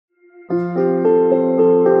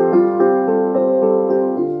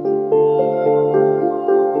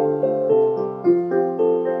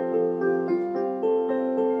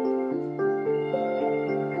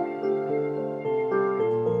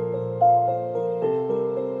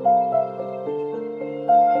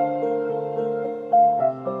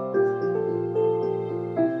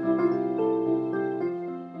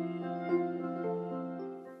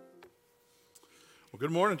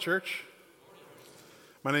Good morning, church.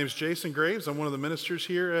 My name is Jason Graves. I'm one of the ministers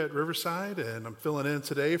here at Riverside, and I'm filling in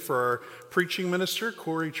today for our preaching minister,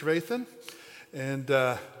 Corey Trevathan. And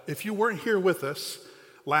if you weren't here with us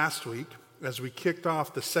last week, as we kicked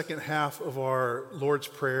off the second half of our Lord's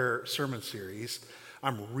Prayer sermon series,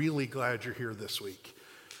 I'm really glad you're here this week.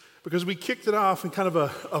 Because we kicked it off in kind of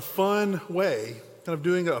a fun way, kind of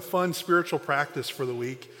doing a fun spiritual practice for the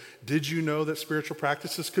week. Did you know that spiritual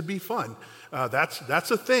practices could be fun?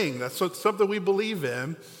 That's a thing. That's something we believe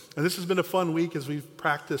in. And this has been a fun week as we've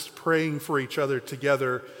practiced praying for each other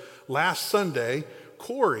together. Last Sunday,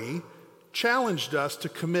 Corey challenged us to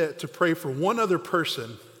commit to pray for one other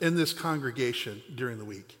person in this congregation during the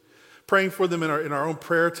week. Praying for them in our own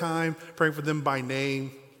prayer time, praying for them by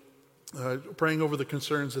name, praying over the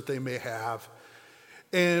concerns that they may have.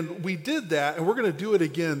 And we did that, and we're going to do it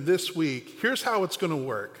again this week. Here's how it's going to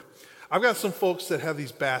work. I've got some folks that have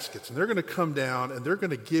these baskets, and they're going to come down, and they're going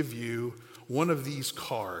to give you one of these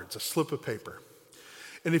cards, a slip of paper.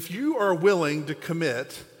 And if you are willing to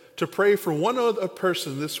commit to pray for one other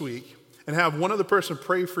person this week and have one other person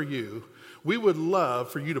pray for you, we would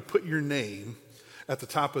love for you to put your name at the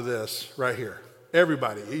top of this right here.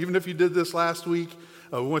 Everybody, even if you did this last week,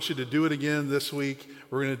 we want you to do it again this week.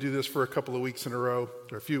 We're going to do this for a couple of weeks in a row,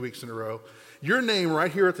 or a few weeks in a row. Your name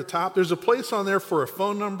right here at the top. There's a place on there for a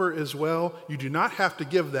phone number as well. You do not have to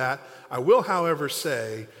give that. I will, however,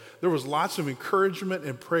 say there was lots of encouragement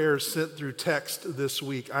and prayers sent through text this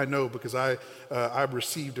week. I know because I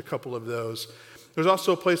received a couple of those. There's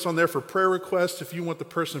also a place on there for prayer requests. If you want the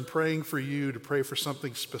person praying for you to pray for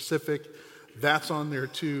something specific, that's on there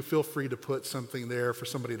too. Feel free to put something there for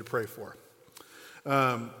somebody to pray for.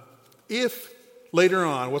 If later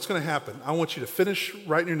on, what's going to happen, I want you to finish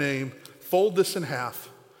writing your name, fold this in half.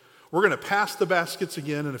 We're going to pass the baskets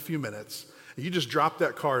again in a few minutes. And you just drop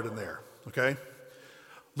that card in there, okay? A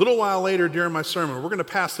little while later during my sermon, we're going to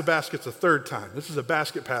pass the baskets a third time. This is a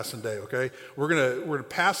basket passing day, okay? We're going to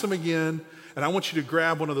pass them again, and I want you to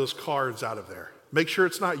grab one of those cards out of there. Make sure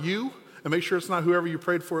it's not you, and make sure it's not whoever you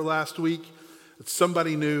prayed for last week. It's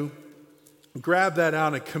somebody new. Grab that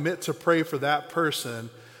out and commit to pray for that person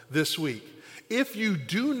this week. If you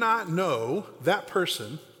do not know that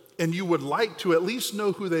person and you would like to at least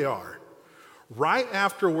know who they are, right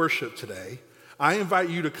after worship today, I invite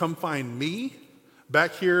you to come find me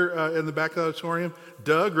back here in the back of the auditorium.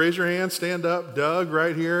 Doug, raise your hand, stand up. Doug,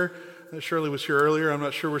 right here. Shirley was here earlier. I'm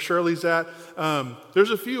not sure where Shirley's at.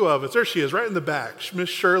 There's a few of us. There she is, right in the back. Miss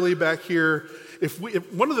Shirley back here. If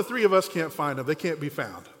one of the three of us can't find them, they can't be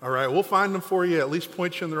found. All right, we'll find them for you, at least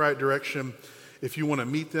point you in the right direction if you want to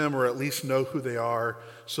meet them or at least know who they are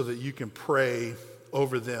so that you can pray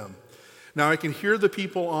over them. Now, I can hear the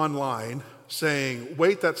people online saying,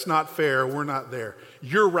 wait, that's not fair. We're not there.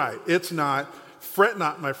 You're right. It's not. Fret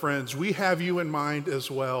not, my friends. We have you in mind as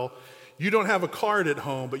well. You don't have a card at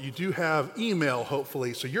home, but you do have email,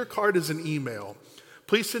 hopefully. So your card is an email.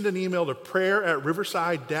 Please send an email to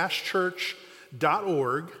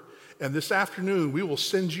prayer@riverside-church.org. And this afternoon, we will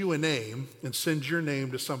send you a name and send your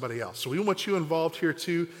name to somebody else. So we want you involved here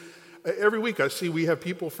too. Every week I see we have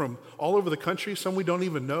people from all over the country, some we don't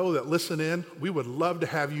even know, that listen in. We would love to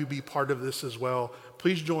have you be part of this as well.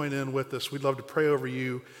 Please join in with us. We'd love to pray over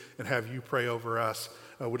you and have you pray over us.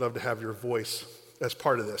 We'd love to have your voice as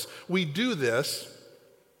part of this. We do this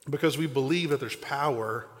because we believe that there's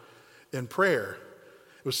power in prayer.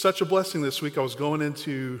 It was such a blessing this week. I was going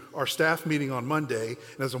into our staff meeting on Monday,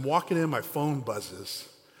 and as I'm walking in, my phone buzzes.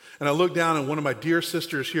 And I look down, and one of my dear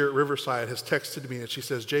sisters here at Riverside has texted me, and she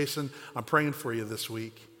says, Jason, I'm praying for you this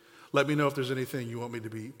week. Let me know if there's anything you want me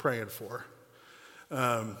to be praying for.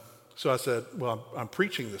 So I said, well, I'm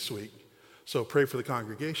preaching this week, so pray for the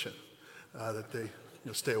congregation that they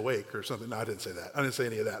stay awake or something. No, I didn't say that. I didn't say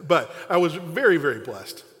any of that. But I was very, very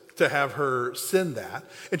blessed to have her send that.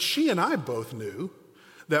 And she and I both knew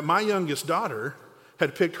that my youngest daughter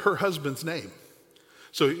had picked her husband's name.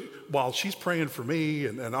 So while she's praying for me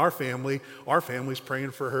and our family's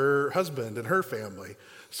praying for her husband and her family.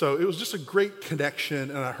 So it was just a great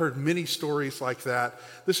connection, and I heard many stories like that.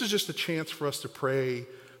 This is just a chance for us to pray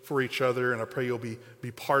for each other, and I pray you'll be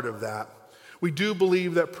part of that. We do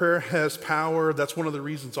believe that prayer has power. That's one of the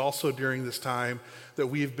reasons also during this time that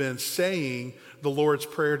we've been saying the Lord's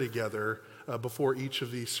Prayer together before each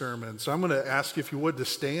of these sermons. So I'm going to ask you, if you would, to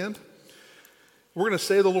stand. We're going to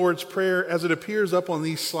say the Lord's Prayer as it appears up on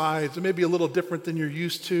these slides. It may be a little different than you're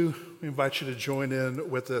used to. We invite you to join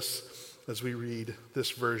in with us as we read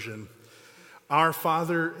this version. Our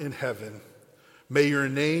Father in heaven, may your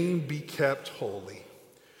name be kept holy.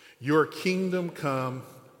 Your kingdom come,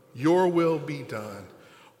 your will be done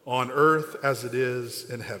on earth as it is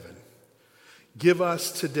in heaven. Give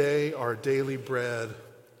us today our daily bread,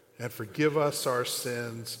 and forgive us our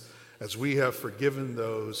sins as we have forgiven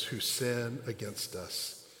those who sin against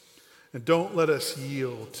us. And don't let us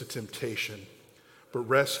yield to temptation, but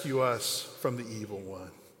rescue us from the evil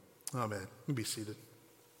one. Amen. You be seated.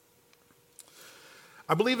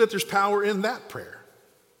 I believe that there's power in that prayer.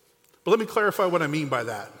 But let me clarify what I mean by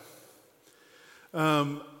that.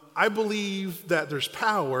 I believe that there's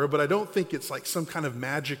power, but I don't think it's like some kind of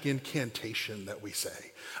magic incantation that we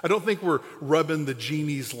say. I don't think we're rubbing the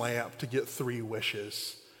genie's lamp to get 3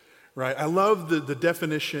 wishes, right? I love the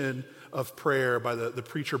definition of prayer by the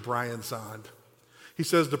preacher Brian Zond. He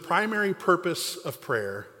says the primary purpose of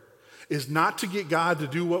prayer is not to get God to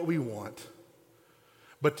do what we want,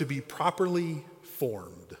 but to be properly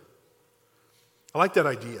formed. I like that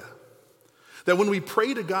idea. That when we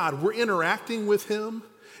pray to God, we're interacting with him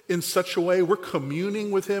in such a way, we're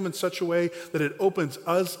communing with him in such a way that it opens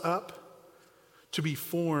us up to be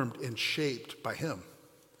formed and shaped by him.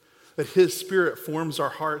 That his Spirit forms our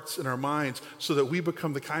hearts and our minds so that we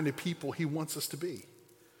become the kind of people he wants us to be.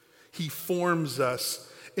 He forms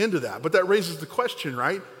us into that. But that raises the question,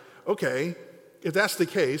 right? Okay, if that's the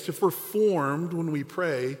case, if we're formed when we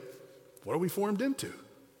pray, what are we formed into?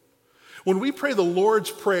 When we pray the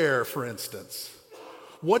Lord's Prayer, for instance,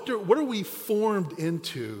 what are we formed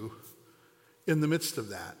into in the midst of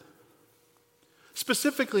that?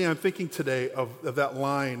 Specifically, I'm thinking today of that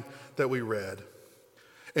line that we read.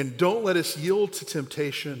 And don't let us yield to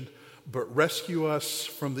temptation, but rescue us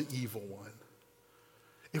from the evil one.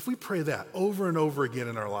 If we pray that over and over again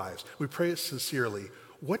in our lives, we pray it sincerely,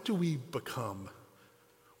 what do we become?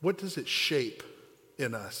 What does it shape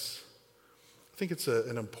in us? I think it's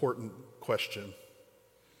an important question.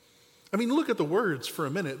 I mean, look at the words for a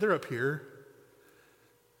minute. They're up here.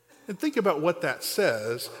 And think about what that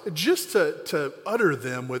says. Just to utter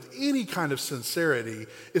them with any kind of sincerity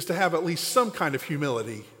is to have at least some kind of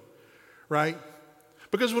humility, right?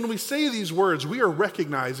 Because when we say these words, we are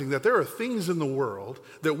recognizing that there are things in the world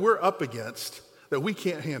that we're up against that we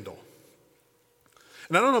can't handle.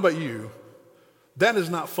 And I don't know about you, that is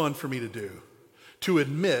not fun for me to do, to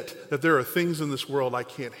admit that there are things in this world I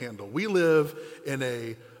can't handle. We live in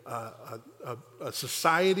a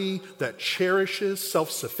society that cherishes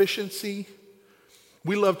self-sufficiency.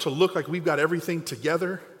 We love to look like we've got everything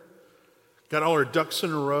together, got all our ducks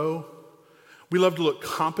in a row. We love to look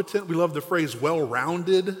competent. We love the phrase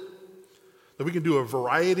well-rounded, that we can do a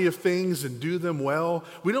variety of things and do them well.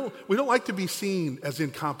 We don't like to be seen as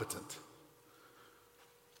incompetent.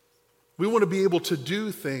 We want to be able to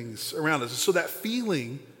do things around us. So that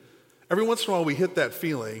feeling, every once in a while we hit that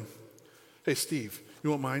feeling. Hey, Steve,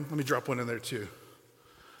 you won't mind? Let me drop one in there too.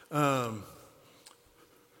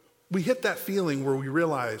 We hit that feeling where we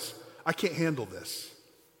realize, I can't handle this.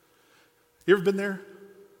 You ever been there?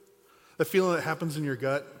 That feeling that happens in your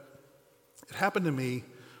gut? It happened to me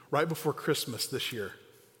right before Christmas this year.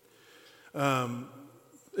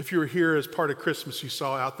 If you were here as part of Christmas, you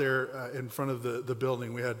saw out there in front of the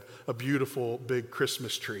building, we had a beautiful big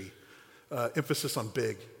Christmas tree. Emphasis on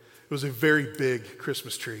big. It was a very big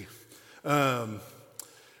Christmas tree.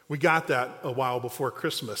 We got that a while before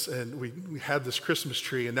Christmas, and we had this Christmas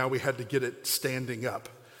tree, and now we had to get it standing up.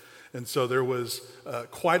 And so there was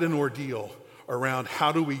quite an ordeal around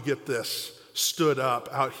how do we get this stood up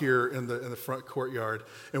out here in the front courtyard.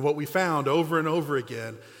 And what we found over and over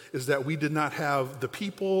again is that we did not have the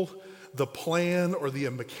people, the plan, or the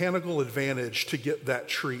mechanical advantage to get that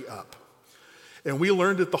tree up. And we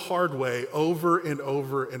learned it the hard way over and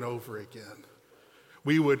over and over again.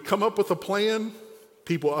 We would come up with a plan,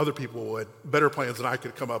 other people would, better plans than I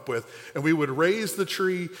could come up with, and we would raise the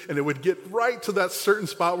tree, and it would get right to that certain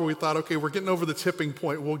spot where we thought, okay, we're getting over the tipping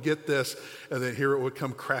point, we'll get this, and then here it would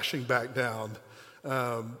come crashing back down,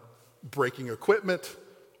 breaking equipment,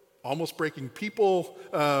 almost breaking people,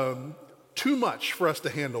 too much for us to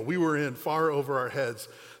handle. We were in far over our heads.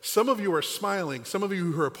 Some of you are smiling. Some of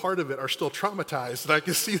you who are a part of it are still traumatized, and I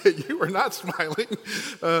can see that you are not smiling.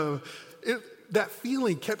 That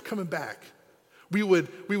feeling kept coming back. We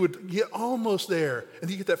would get almost there,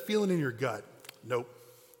 and you get that feeling in your gut. Nope,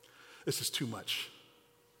 this is too much.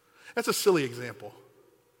 That's a silly example.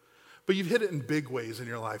 But you've hit it in big ways in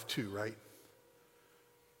your life too, right?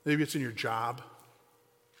 Maybe it's in your job.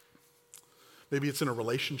 Maybe it's in a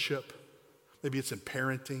relationship. Maybe it's in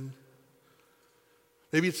parenting.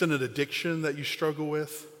 Maybe it's in an addiction that you struggle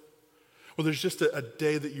with. Well, there's just a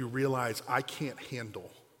day that you realize, I can't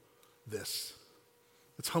handle this.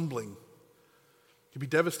 It's humbling. It can be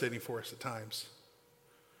devastating for us at times.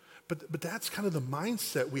 But that's kind of the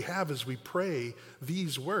mindset we have as we pray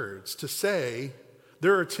these words, to say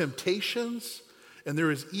there are temptations and there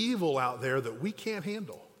is evil out there that we can't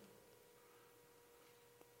handle.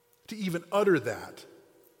 To even utter that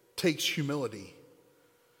takes humility.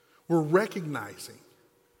 We're recognizing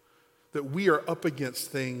that we are up against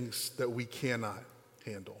things that we cannot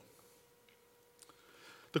handle.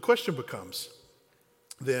 The question becomes,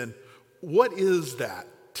 then, what is that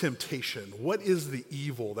temptation? What is the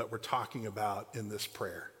evil that we're talking about in this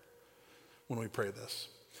prayer when we pray this?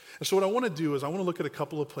 And so what I want to do is I want to look at a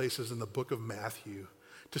couple of places in the book of Matthew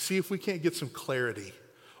to see if we can't get some clarity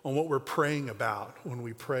on what we're praying about when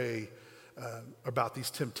we pray about these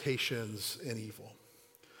temptations and evil.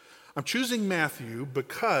 I'm choosing Matthew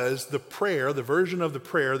because the prayer, the version of the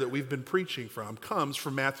prayer that we've been preaching from, comes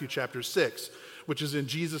from Matthew chapter 6, which is in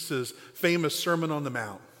Jesus' famous Sermon on the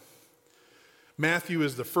Mount. Matthew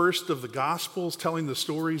is the first of the Gospels telling the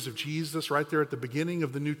stories of Jesus right there at the beginning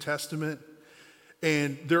of the New Testament.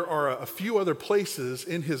 And there are a few other places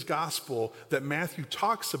in his Gospel that Matthew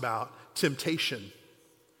talks about temptation,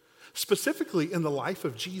 specifically in the life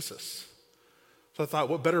of Jesus. So I thought,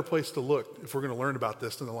 what better place to look if we're going to learn about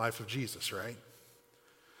this than the life of Jesus, right?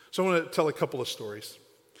 So I want to tell a couple of stories.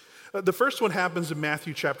 The first one happens in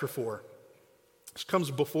Matthew chapter 4. This comes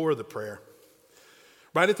before the prayer.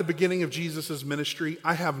 Right at the beginning of Jesus' ministry,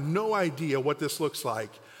 I have no idea what this looks like,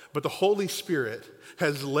 but the Holy Spirit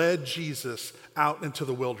has led Jesus out into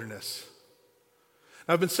the wilderness.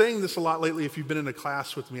 I've been saying this a lot lately if you've been in a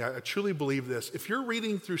class with me. I truly believe this. If you're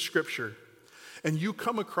reading through Scripture and you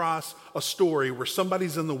come across a story where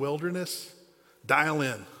somebody's in the wilderness, dial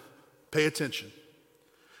in, pay attention,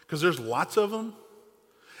 because there's lots of them.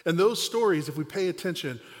 And those stories, if we pay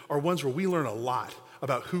attention, are ones where we learn a lot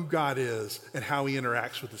about who God is and how he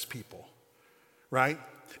interacts with his people, right?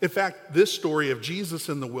 In fact, this story of Jesus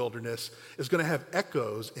in the wilderness is going to have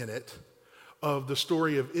echoes in it of the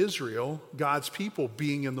story of Israel, God's people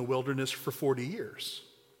being in the wilderness for 40 years.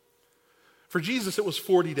 For Jesus, it was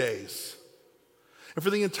 40 days. And for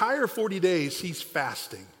the entire 40 days, he's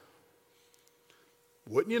fasting.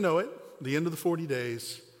 Wouldn't you know it, at the end of the 40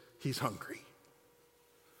 days, he's hungry.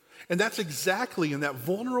 And that's exactly in that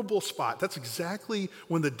vulnerable spot, that's exactly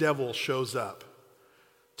when the devil shows up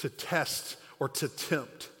to test or to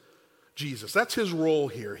tempt Jesus. That's his role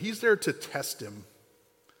here. He's there to test him.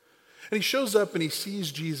 And he shows up and he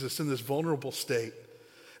sees Jesus in this vulnerable state.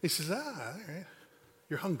 He says, all right,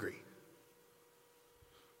 you're hungry.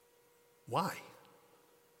 Why?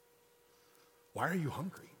 Why are you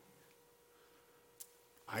hungry?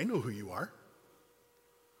 I know who you are.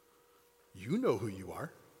 You know who you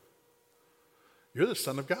are. You're the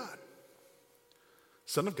Son of God.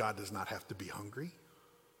 Son of God does not have to be hungry.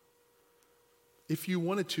 If you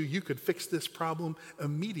wanted to, you could fix this problem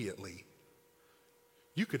immediately.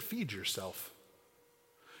 You could feed yourself.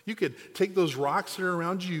 You could take those rocks that are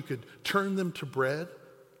around you, you could turn them to bread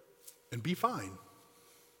and be fine.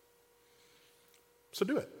 So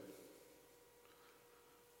do it.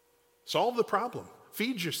 Solve the problem.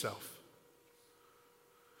 Feed yourself.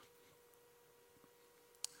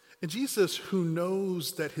 And Jesus, who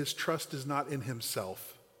knows that his trust is not in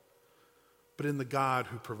himself, but in the God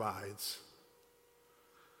who provides,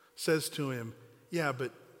 says to him, yeah,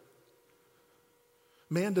 but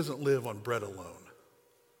man doesn't live on bread alone.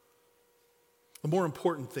 The more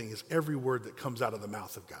important thing is every word that comes out of the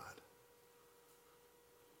mouth of God.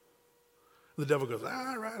 The devil goes,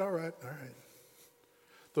 all right.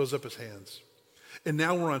 Throws up his hands. And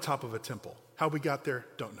now we're on top of a temple. How we got there,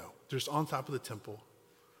 don't know. Just on top of the temple.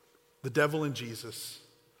 The devil and Jesus.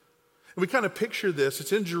 And we kind of picture this.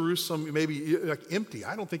 It's in Jerusalem, maybe like empty.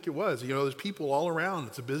 I don't think it was. You know, there's people all around.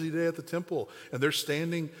 It's a busy day at the temple, and they're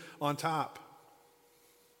standing on top.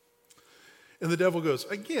 And the devil goes,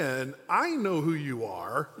 again, I know who you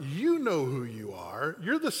are. You know who you are.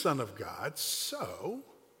 You're the Son of God. So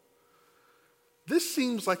this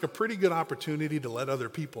seems like a pretty good opportunity to let other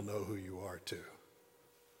people know who you are too.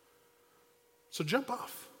 So jump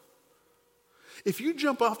off. If you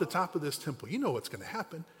jump off the top of this temple, you know what's going to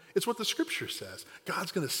happen. It's what the scripture says.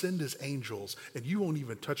 God's going to send his angels, and you won't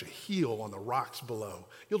even touch a heel on the rocks below.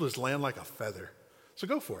 You'll just land like a feather. So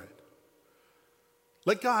go for it.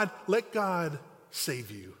 Let God save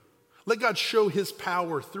you. Let God show his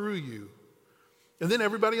power through you. And then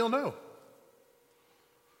everybody will know.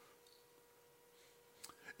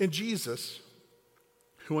 And Jesus,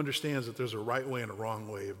 who understands that there's a right way and a wrong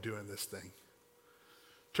way of doing this thing,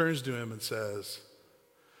 turns to him and says,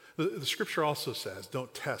 the scripture also says,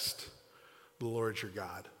 don't test the Lord your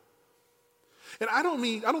God. And I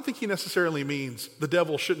don't think he necessarily means the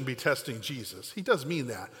devil shouldn't be testing Jesus. He does mean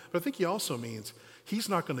that. But I think he also means he's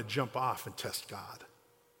not going to jump off and test God.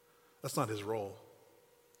 That's not his role.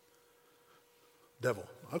 Devil,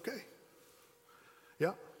 okay.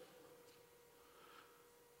 Yeah.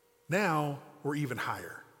 Now we're even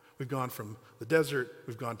higher. We've gone from the desert,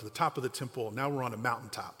 we've gone to the top of the temple, now we're on a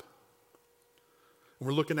mountaintop. And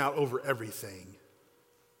we're looking out over everything.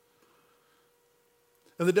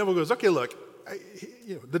 And the devil goes, okay, look,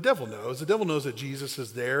 the devil knows. The devil knows that Jesus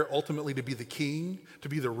is there ultimately to be the king, to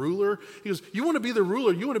be the ruler. He goes, you want to be the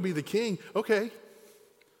ruler, you want to be the king, okay.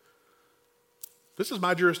 This is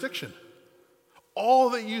my jurisdiction.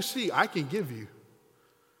 All that you see, I can give you.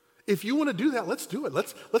 If you want to do that, let's do it.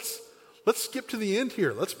 Let's skip to the end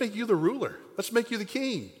here. Let's make you the ruler. Let's make you the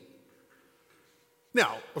king.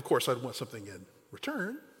 Now, of course, I'd want something in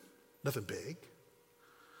return. Nothing big.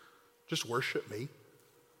 Just worship me.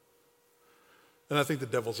 And I think the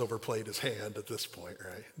devil's overplayed his hand at this point,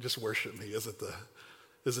 right? Just worship me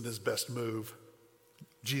isn't his best move.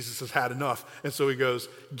 Jesus has had enough. And so he goes,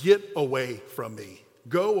 get away from me.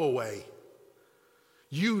 Go away.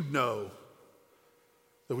 You know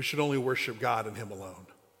that we should only worship God and him alone.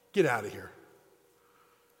 Get out of here.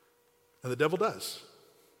 And the devil does.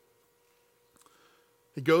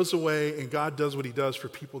 He goes away, and God does what he does for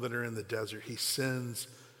people that are in the desert. He sends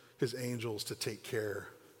his angels to take care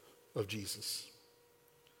of Jesus.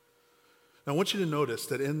 Now, I want you to notice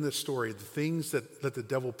that in this story, the things that the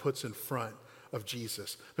devil puts in front of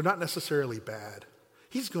Jesus, they're not necessarily bad.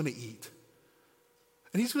 He's going to eat.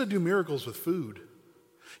 And he's going to do miracles with food.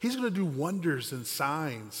 He's going to do wonders and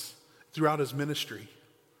signs throughout his ministry.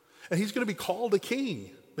 And he's going to be called a king.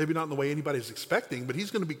 Maybe not in the way anybody's expecting, but he's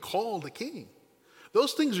going to be called a king.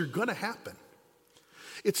 Those things are going to happen.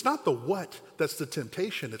 It's not the what that's the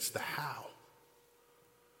temptation, it's the how.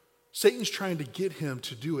 Satan's trying to get him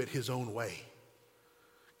to do it his own way.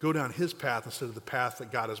 Go down his path instead of the path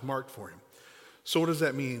that God has marked for him. So what does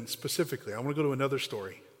that mean specifically? I want to go to another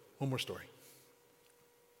story. One more story.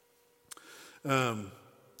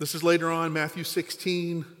 This is later on, Matthew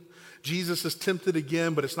 16. Jesus is tempted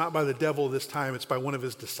again, but it's not by the devil this time. It's by one of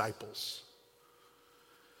his disciples.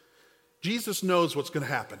 Jesus knows what's going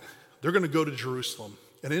to happen. They're going to go to Jerusalem.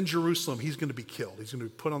 And in Jerusalem, he's going to be killed. He's going to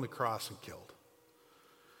be put on the cross and killed.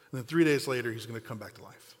 And then 3 days later, he's going to come back to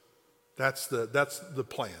life. That's the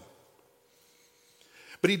plan.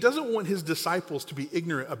 But he doesn't want his disciples to be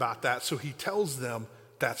ignorant about that, so he tells them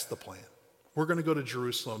that's the plan. We're going to go to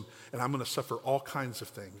Jerusalem, and I'm going to suffer all kinds of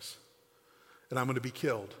things. And I'm going to be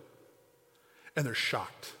killed. And they're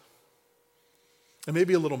shocked. And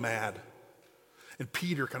maybe a little mad. And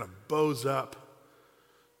Peter kind of bows up.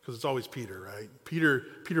 Because it's always Peter, right?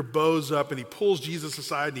 Peter bows up and he pulls Jesus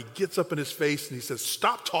aside and he gets up in his face and he says,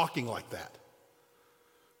 stop talking like that.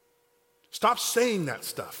 Stop saying that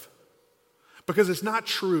stuff. Because it's not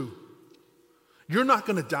true. You're not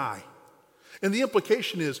going to die. And the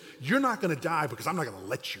implication is, you're not going to die because I'm not going to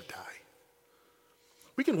let you die.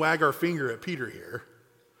 We can wag our finger at Peter here.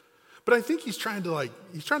 But I think he's trying to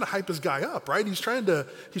hype his guy up, right? He's trying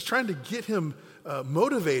to get him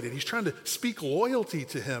motivated. He's trying to speak loyalty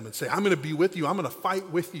to him and say, I'm going to be with you. I'm going to fight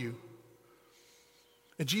with you.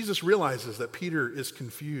 And Jesus realizes that Peter is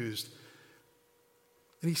confused.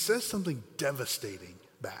 And he says something devastating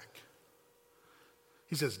back.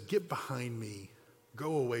 He says, get behind me.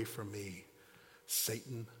 Go away from me,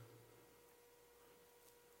 Satan.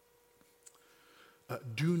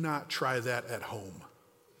 Do not try that at home.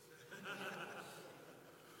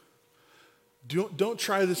 Don't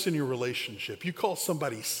try this in your relationship. You call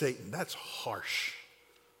somebody Satan, that's harsh,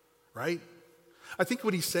 right? I think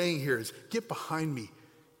what he's saying here is, get behind me,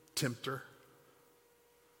 tempter.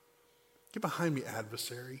 Get behind me,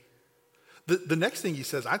 adversary. The next thing he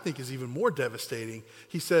says, I think, is even more devastating.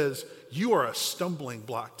 He says, you are a stumbling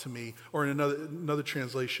block to me, or in another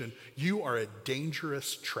translation, you are a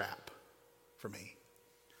dangerous trap for me.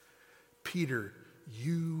 Peter,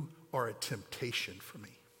 you are a temptation for me.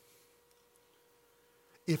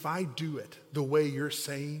 If I do it the way you're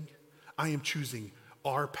saying, I am choosing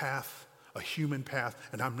our path, a human path,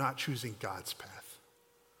 and I'm not choosing God's path.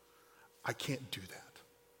 I can't do that.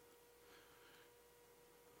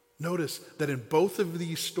 Notice that in both of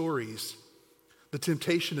these stories, the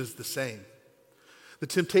temptation is the same. The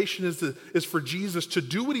temptation is for Jesus to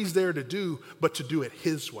do what he's there to do, but to do it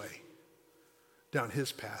his way, down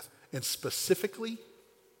his path. And specifically,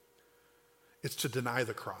 it's to deny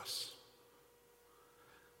the cross.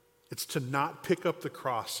 It's to not pick up the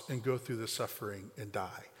cross and go through the suffering and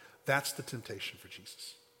die. That's the temptation for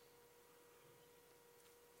Jesus.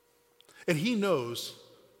 And he knows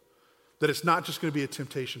that it's not just going to be a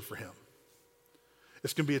temptation for him.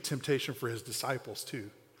 It's going to be a temptation for his disciples too.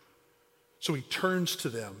 So he turns to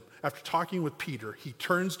them. After talking with Peter, he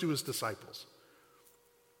turns to his disciples.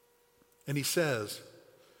 And he says,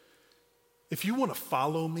 if you want to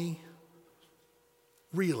follow me,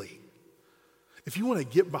 really, if you want to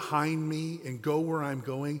get behind me and go where I'm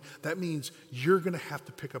going, that means you're going to have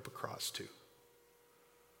to pick up a cross too.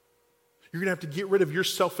 You're going to have to get rid of your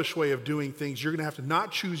selfish way of doing things. You're going to have to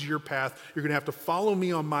not choose your path. You're going to have to follow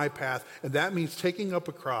me on my path. And that means taking up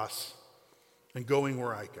a cross and going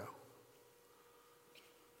where I go.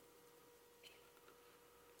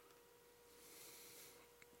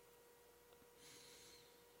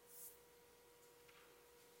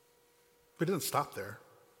 But it doesn't stop there.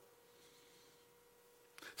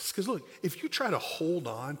 Because look, if you try to hold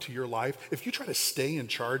on to your life, if you try to stay in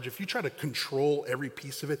charge, if you try to control every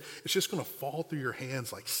piece of it, it's just going to fall through your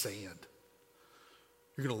hands like sand.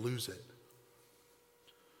 You're going to lose it.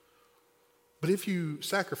 But if you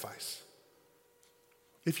sacrifice,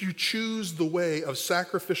 if you choose the way of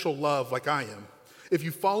sacrificial love like I am, if you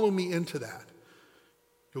follow me into that,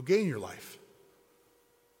 you'll gain your life.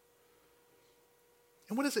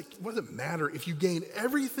 And what does it matter if you gain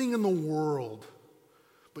everything in the world,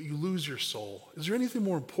 but you lose your soul? Is there anything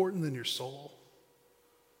more important than your soul?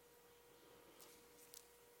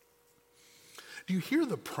 Do you hear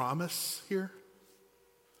the promise here?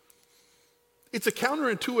 It's a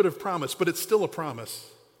counterintuitive promise, but it's still a promise.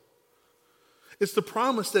 It's the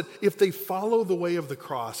promise that if they follow the way of the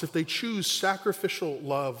cross, if they choose sacrificial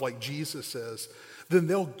love like Jesus says, then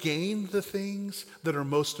they'll gain the things that are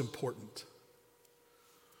most important.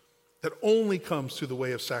 That only comes through the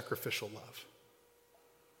way of sacrificial love.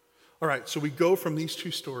 All right, so we go from these two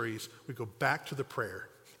stories, we go back to the prayer,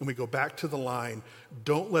 and we go back to the line,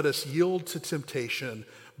 don't let us yield to temptation,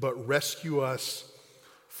 but rescue us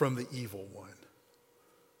from the evil one.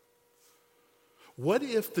 What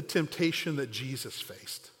if the temptation that Jesus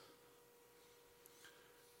faced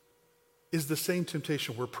is the same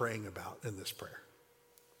temptation we're praying about in this prayer?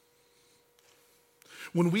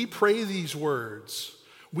 When we pray these words,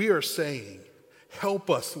 we are saying, help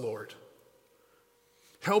us, Lord.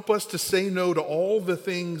 Help us to say no to all the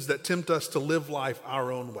things that tempt us to live life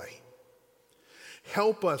our own way.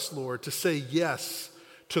 Help us, Lord, to say yes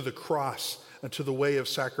to the cross and to the way of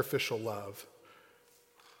sacrificial love.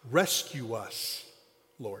 Rescue us,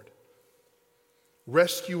 Lord.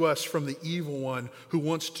 Rescue us from the evil one who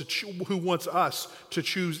wants us to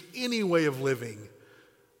choose any way of living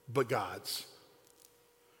but God's.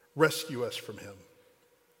 Rescue us from him.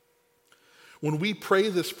 When we pray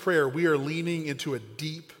this prayer, we are leaning into a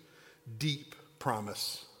deep, deep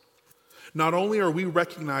promise. Not only are we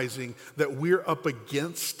recognizing that we're up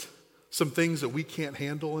against some things that we can't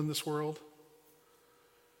handle in this world,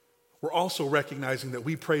 we're also recognizing that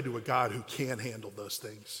we pray to a God who can handle those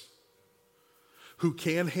things, who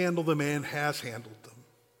can handle them and has handled them,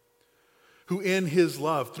 who in his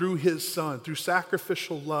love, through his son, through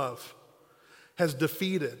sacrificial love, has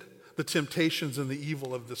defeated the temptations and the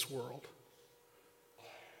evil of this world.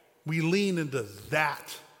 We lean into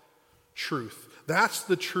that truth. That's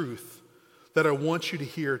the truth that I want you to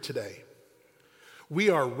hear today.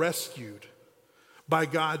 We are rescued by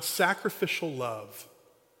God's sacrificial love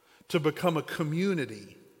to become a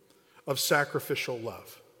community of sacrificial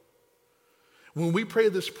love. When we pray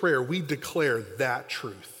this prayer, we declare that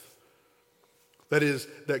truth. That is,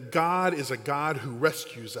 that God is a God who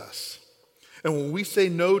rescues us. And when we say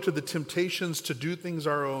no to the temptations to do things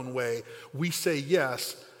our own way, we say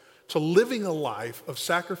yes to living a life of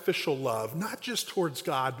sacrificial love, not just towards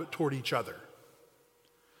God, but toward each other.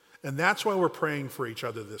 And that's why we're praying for each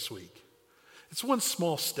other this week. It's one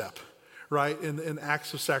small step, right, in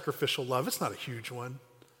acts of sacrificial love. It's not a huge one,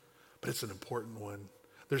 but it's an important one.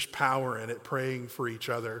 There's power in it, praying for each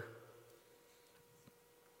other.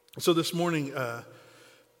 So this morning,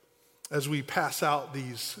 as we pass out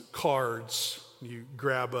these cards, you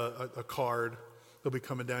grab a card. They'll be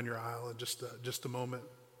coming down your aisle in just a moment.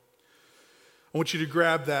 I want you to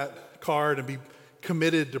grab that card and be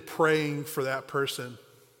committed to praying for that person.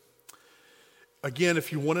 Again,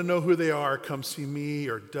 if you want to know who they are, come see me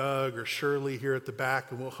or Doug or Shirley here at the back,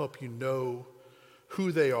 and we'll help you know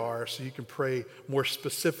who they are so you can pray more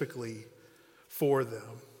specifically for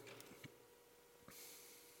them.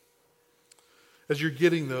 As you're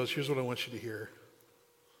getting those, here's what I want you to hear.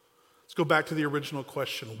 Let's go back to the original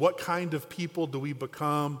question. What kind of people do we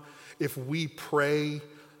become if we pray,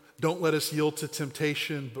 don't let us yield to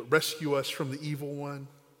temptation, but rescue us from the evil one?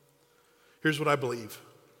 Here's what I believe.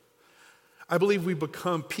 I believe we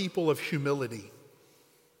become people of humility,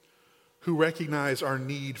 who recognize our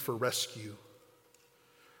need for rescue.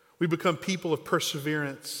 We become people of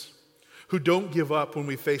perseverance who don't give up when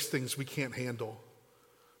we face things we can't handle,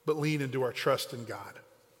 but lean into our trust in God.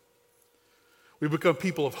 We become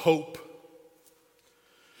people of hope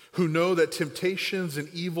who know that temptations and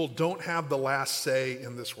evil don't have the last say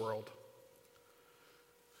in this world.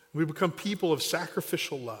 We become people of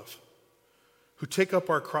sacrificial love who take up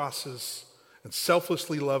our crosses and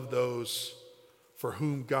selflessly love those for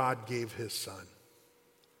whom God gave his Son.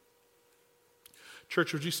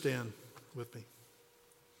 Church, would you stand with me?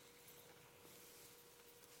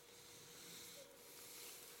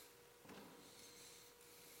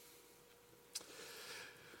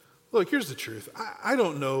 Look, here's the truth. I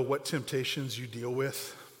don't know what temptations you deal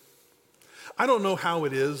with. I don't know how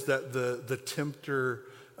it is that the tempter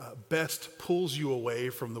best pulls you away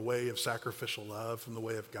from the way of sacrificial love, from the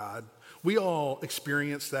way of God. We all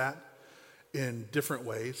experience that in different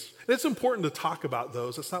ways. And it's important to talk about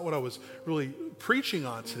those. That's not what I was really preaching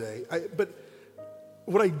on today. But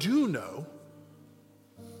what I do know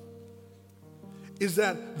is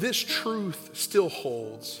that this truth still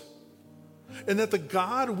holds. And that the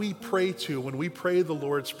God we pray to when we pray the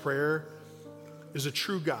Lord's Prayer is a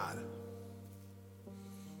true God.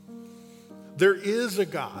 There is a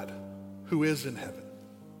God who is in heaven.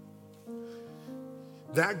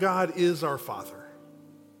 That God is our Father.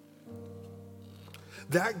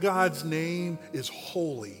 That God's name is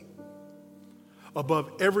holy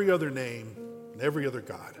above every other name and every other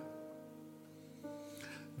God.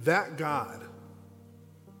 That God,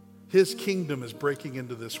 his kingdom is breaking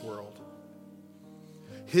into this world.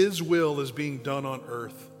 His will is being done on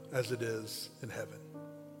earth as it is in heaven.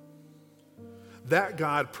 That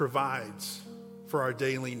God provides for our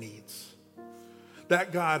daily needs.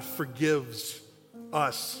 That God forgives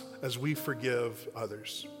us as we forgive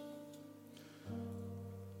others.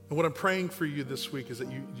 And what I'm praying for you this week is that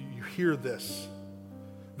you hear this.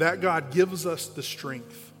 That God gives us the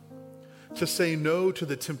strength to say no to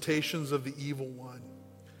the temptations of the evil one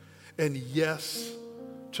and yes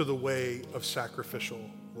to the way of sacrificial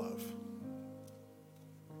love.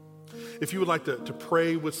 If you would like to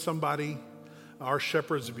pray with somebody, our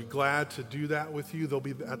shepherds would be glad to do that with you. They'll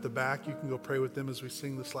be at the back. You can go pray with them as we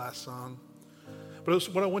sing this last song. But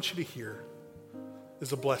what I want you to hear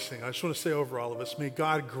is a blessing. I just want to say over all of us, may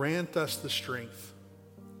God grant us the strength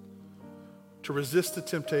to resist the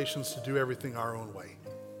temptations to do everything our own way,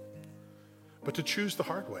 but to choose the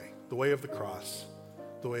hard way, the way of the cross,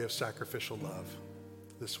 the way of sacrificial love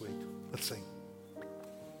this week. Let's sing.